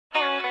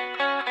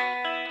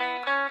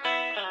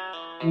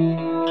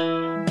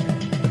You're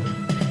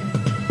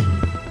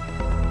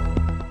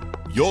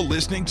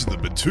listening to the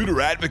Batuta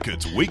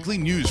Advocates Weekly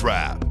News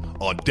Wrap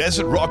on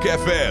Desert Rock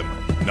FM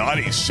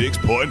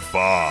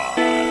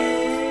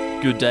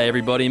 96.5. Good day,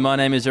 everybody. My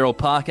name is Errol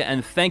Parker,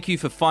 and thank you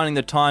for finding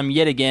the time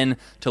yet again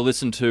to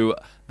listen to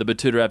the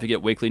Batuta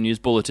Advocate Weekly News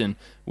Bulletin.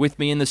 With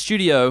me in the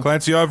studio,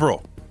 Clancy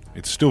Overall.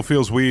 It still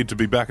feels weird to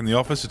be back in the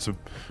office. It's a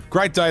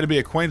great day to be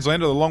a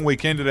Queenslander, the long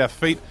weekend at our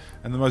feet,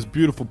 and the most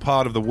beautiful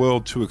part of the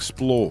world to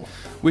explore.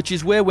 Which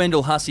is where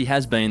Wendell Hussey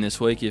has been this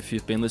week. If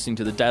you've been listening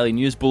to the Daily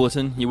News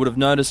Bulletin, you would have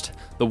noticed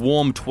the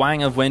warm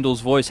twang of Wendell's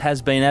voice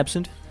has been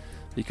absent,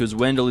 because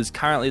Wendell is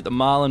currently at the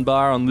Marlin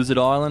Bar on Lizard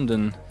Island,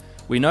 and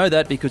we know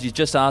that because he's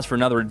just asked for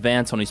another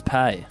advance on his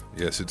pay.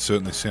 Yes, it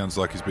certainly sounds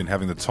like he's been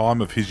having the time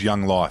of his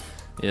young life.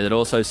 Yeah, it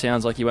also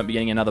sounds like he won't be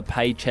getting another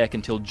paycheck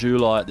until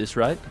July at this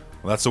rate.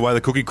 Well, that's the way the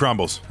cookie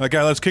crumbles.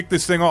 Okay, let's kick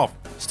this thing off.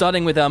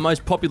 Starting with our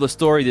most popular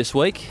story this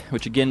week,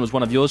 which again was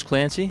one of yours,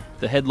 Clancy.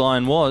 The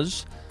headline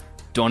was,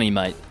 Donny,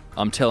 mate,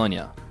 I'm telling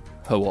ya,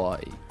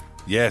 Hawaii.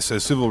 Yes,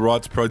 as civil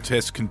rights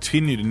protests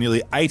continued in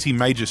nearly 80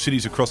 major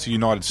cities across the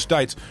United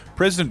States,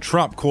 President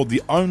Trump called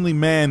the only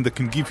man that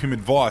can give him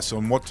advice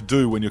on what to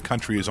do when your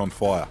country is on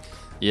fire.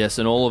 Yes,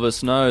 and all of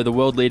us know the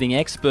world-leading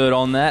expert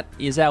on that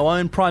is our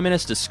own Prime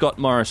Minister, Scott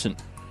Morrison.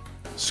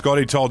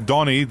 Scotty told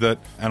Donny that,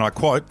 and I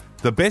quote,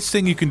 "The best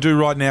thing you can do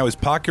right now is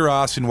park your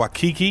ass in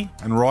Waikiki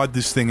and ride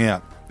this thing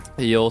out."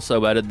 He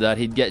also added that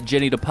he'd get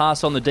Jenny to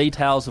pass on the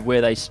details of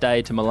where they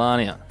stay to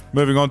Melania.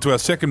 Moving on to our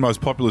second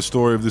most popular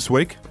story of this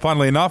week,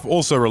 funnily enough,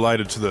 also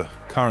related to the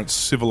current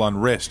civil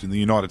unrest in the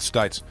United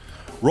States.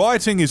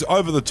 Rioting is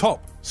over the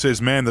top, says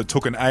man that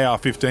took an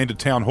AR-15 to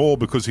town hall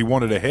because he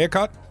wanted a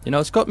haircut. You know,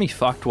 it's got me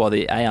fucked why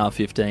the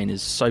AR-15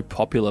 is so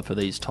popular for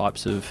these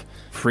types of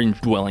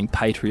fringe-dwelling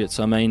patriots.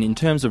 I mean, in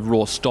terms of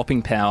raw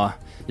stopping power,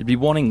 you'd be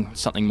wanting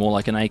something more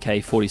like an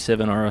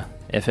AK-47 or a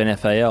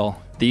FNFAL.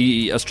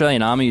 The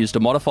Australian Army used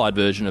a modified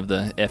version of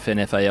the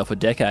FNFAL for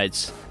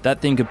decades. That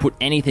thing could put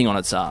anything on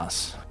its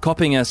ass.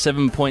 Copping a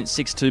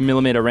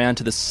 7.62mm round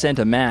to the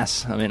centre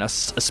mass, I mean,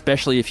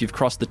 especially if you've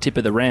crossed the tip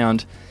of the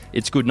round,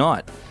 it's good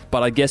night.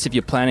 But I guess if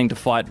you're planning to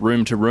fight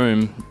room to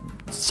room,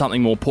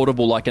 something more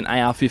portable like an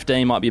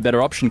AR-15 might be a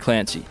better option,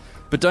 Clancy.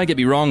 But don't get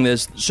me wrong,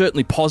 there's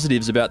certainly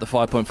positives about the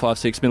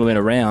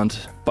 5.56mm round,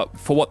 but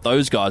for what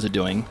those guys are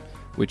doing,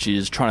 which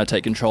is trying to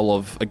take control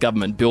of a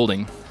government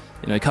building,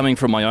 you know, coming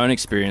from my own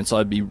experience,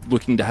 I'd be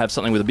looking to have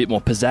something with a bit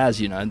more pizzazz,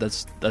 you know.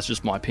 That's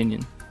just my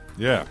opinion.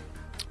 Yeah,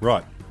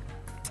 right.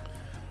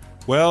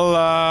 Well,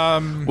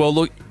 Well,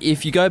 look,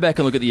 if you go back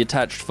and look at the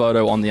attached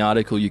photo on the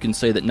article, you can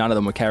see that none of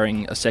them were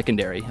carrying a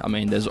secondary. I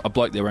mean, there's a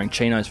bloke there wearing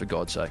chinos, for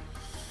God's sake.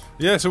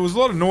 yeah, so it was a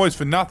lot of noise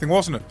for nothing,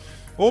 wasn't it?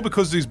 All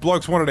because these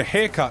blokes wanted a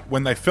haircut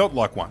when they felt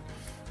like one.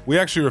 We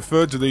actually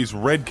referred to these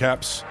red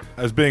caps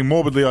as being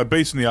morbidly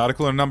obese in the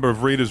article, and a number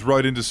of readers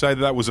wrote in to say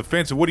that was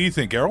offensive. What do you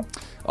think, Errol?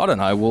 I don't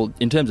know. Well,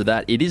 in terms of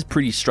that, it is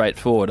pretty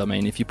straightforward. I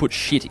mean, if you put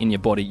shit in your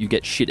body, you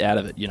get shit out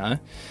of it, you know?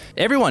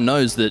 Everyone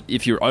knows that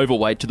if you're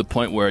overweight to the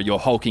point where your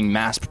hulking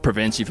mass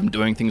prevents you from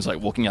doing things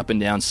like walking up and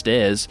down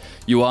stairs,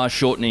 you are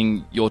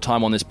shortening your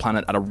time on this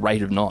planet at a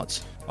rate of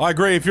knots. I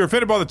agree. If you're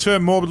offended by the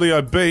term morbidly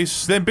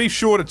obese, then be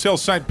sure to tell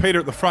St. Peter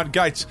at the front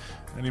gates,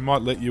 and he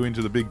might let you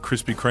into the big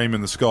Krispy Kreme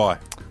in the sky.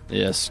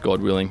 Yes,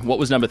 God willing. What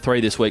was number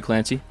 3 this week,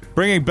 Clancy?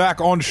 Bringing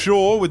back on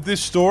shore with this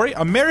story,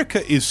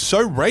 America is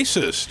so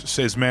racist,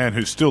 says man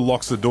who still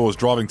locks the doors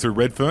driving through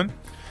Redfern.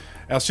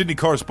 Our Sydney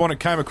correspondent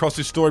came across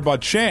this story by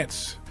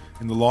chance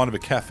in the line of a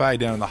cafe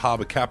down in the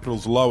harbour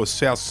capital's lower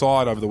south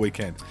side over the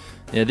weekend.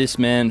 Yeah, this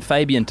man,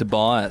 Fabian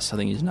Tobias, I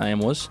think his name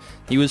was,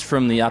 he was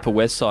from the upper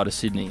west side of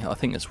Sydney. I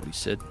think that's what he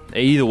said.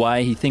 Either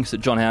way, he thinks that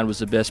John Howard was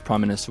the best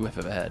Prime Minister we've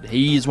ever had.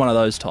 He is one of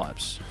those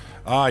types.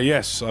 Ah,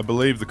 yes, I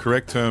believe the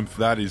correct term for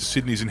that is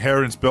Sydney's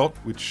inheritance belt,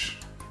 which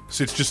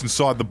sits just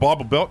inside the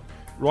Bible Belt,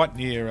 right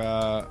near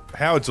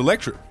Howard's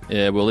electorate.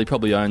 Yeah, well, he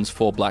probably owns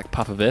 4 black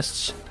puffer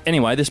vests.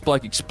 Anyway, this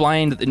bloke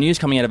explained that the news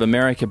coming out of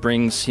America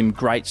brings him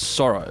great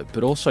sorrow,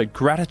 but also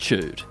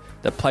gratitude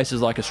that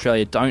places like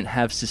Australia don't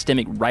have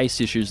systemic race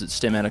issues that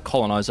stem out of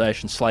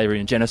colonisation, slavery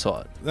and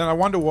genocide. Then I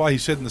wonder why he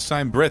said in the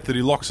same breath that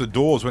he locks the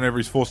doors whenever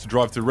he's forced to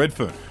drive through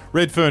Redfern.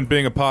 Redfern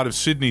being a part of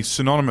Sydney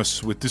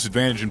synonymous with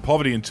disadvantage and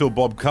poverty until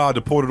Bob Carr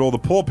deported all the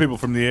poor people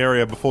from the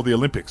area before the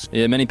Olympics.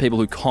 Yeah, many people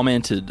who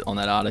commented on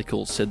that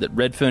article said that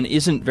Redfern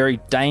isn't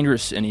very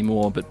dangerous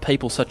anymore, but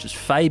people such as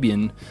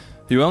Fabian,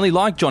 who only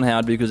like John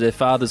Howard because their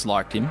fathers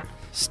liked him,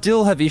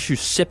 still have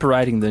issues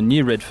separating the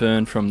new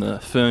Redfern from the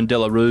Fern de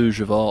la Rouge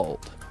of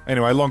old.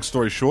 Anyway, long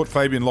story short,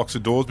 Fabian locks the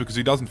doors because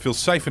he doesn't feel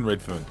safe in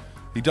Redfern.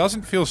 He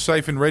doesn't feel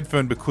safe in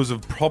Redfern because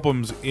of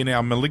problems in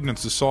our malignant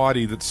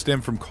society that stem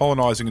from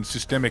colonising and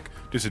systemic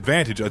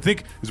disadvantage, I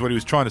think is what he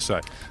was trying to say.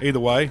 Either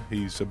way,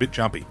 he's a bit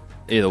jumpy.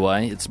 Either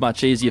way, it's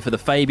much easier for the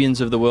Fabians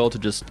of the world to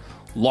just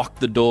lock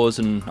the doors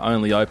and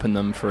only open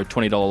them for a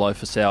 $20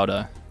 loaf of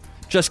sourdough.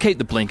 Just keep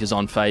the blinkers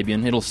on,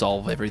 Fabian. It'll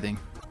solve everything.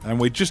 And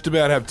we just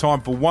about have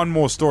time for one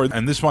more story,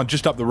 and this one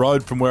just up the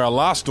road from where our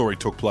last story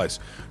took place.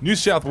 New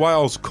South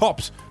Wales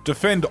cops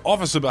defend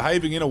officer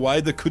behaving in a way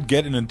that could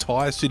get an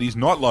entire city's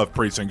nightlife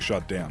precinct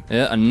shut down.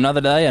 Yeah, another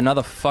day,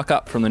 another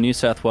fuck-up from the New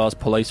South Wales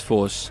Police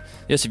Force.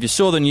 Yes, if you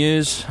saw the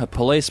news, a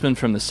policeman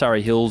from the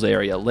Surrey Hills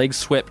area leg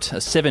swept a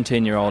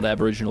 17-year-old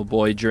Aboriginal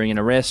boy during an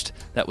arrest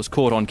that was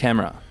caught on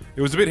camera.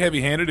 It was a bit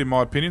heavy-handed, in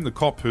my opinion. The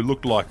cop, who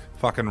looked like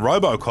fucking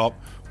RoboCop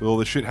with all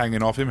the shit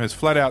hanging off him, has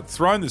flat out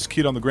thrown this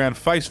kid on the ground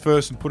face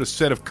first and put a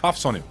set of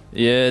cuffs on him.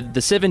 Yeah,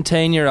 the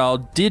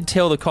 17-year-old did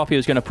tell the cop he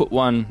was going to put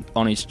one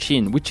on his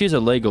chin, which is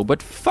illegal,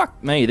 but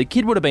fuck me, the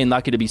kid would have been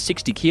lucky to be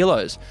 60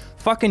 kilos.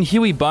 Fucking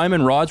Huey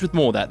Bowman rides with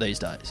more of that these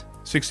days.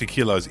 60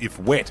 kilos if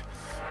wet.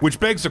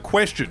 Which begs the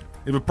question,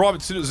 if a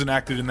private citizen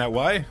acted in that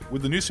way,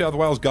 would the New South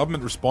Wales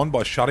government respond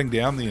by shutting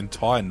down the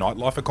entire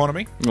nightlife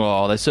economy?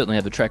 Oh, they certainly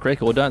have the track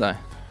record, don't they?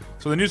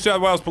 So the New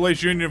South Wales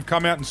Police Union have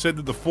come out and said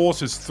that the force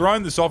has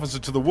thrown this officer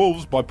to the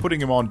wolves by putting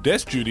him on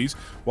desk duties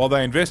while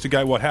they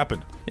investigate what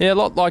happened. Yeah, a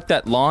lot like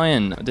that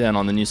lion down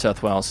on the New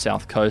South Wales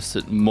south coast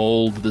that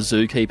mauled the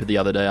zookeeper the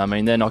other day. I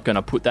mean, they're not going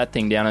to put that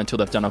thing down until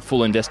they've done a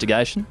full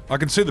investigation. I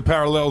can see the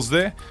parallels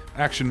there.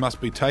 Action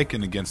must be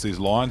taken against these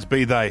lions,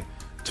 be they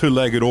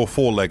two-legged or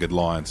four-legged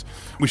lions.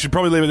 We should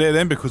probably leave it there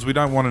then, because we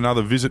don't want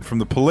another visit from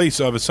the police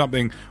over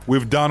something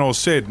we've done or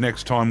said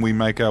next time we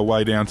make our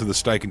way down to the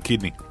Steak and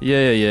Kidney.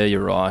 Yeah,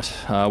 you're right.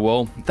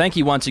 Well, thank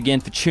you once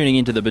again for tuning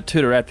into the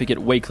Batuta Advocate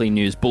Weekly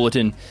News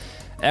Bulletin.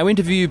 Our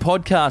interview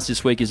podcast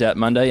this week is out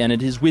Monday, and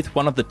it is with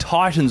one of the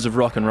titans of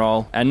rock and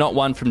roll, and not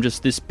one from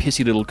just this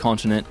pissy little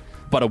continent,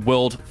 but a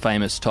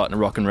world-famous titan of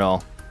rock and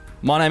roll.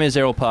 My name is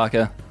Errol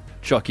Parker.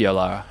 Jockey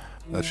O'Lara.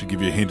 That should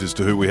give you a hint as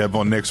to who we have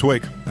on next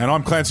week. And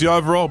I'm Clancy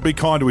Overall. Be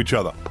kind to each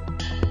other.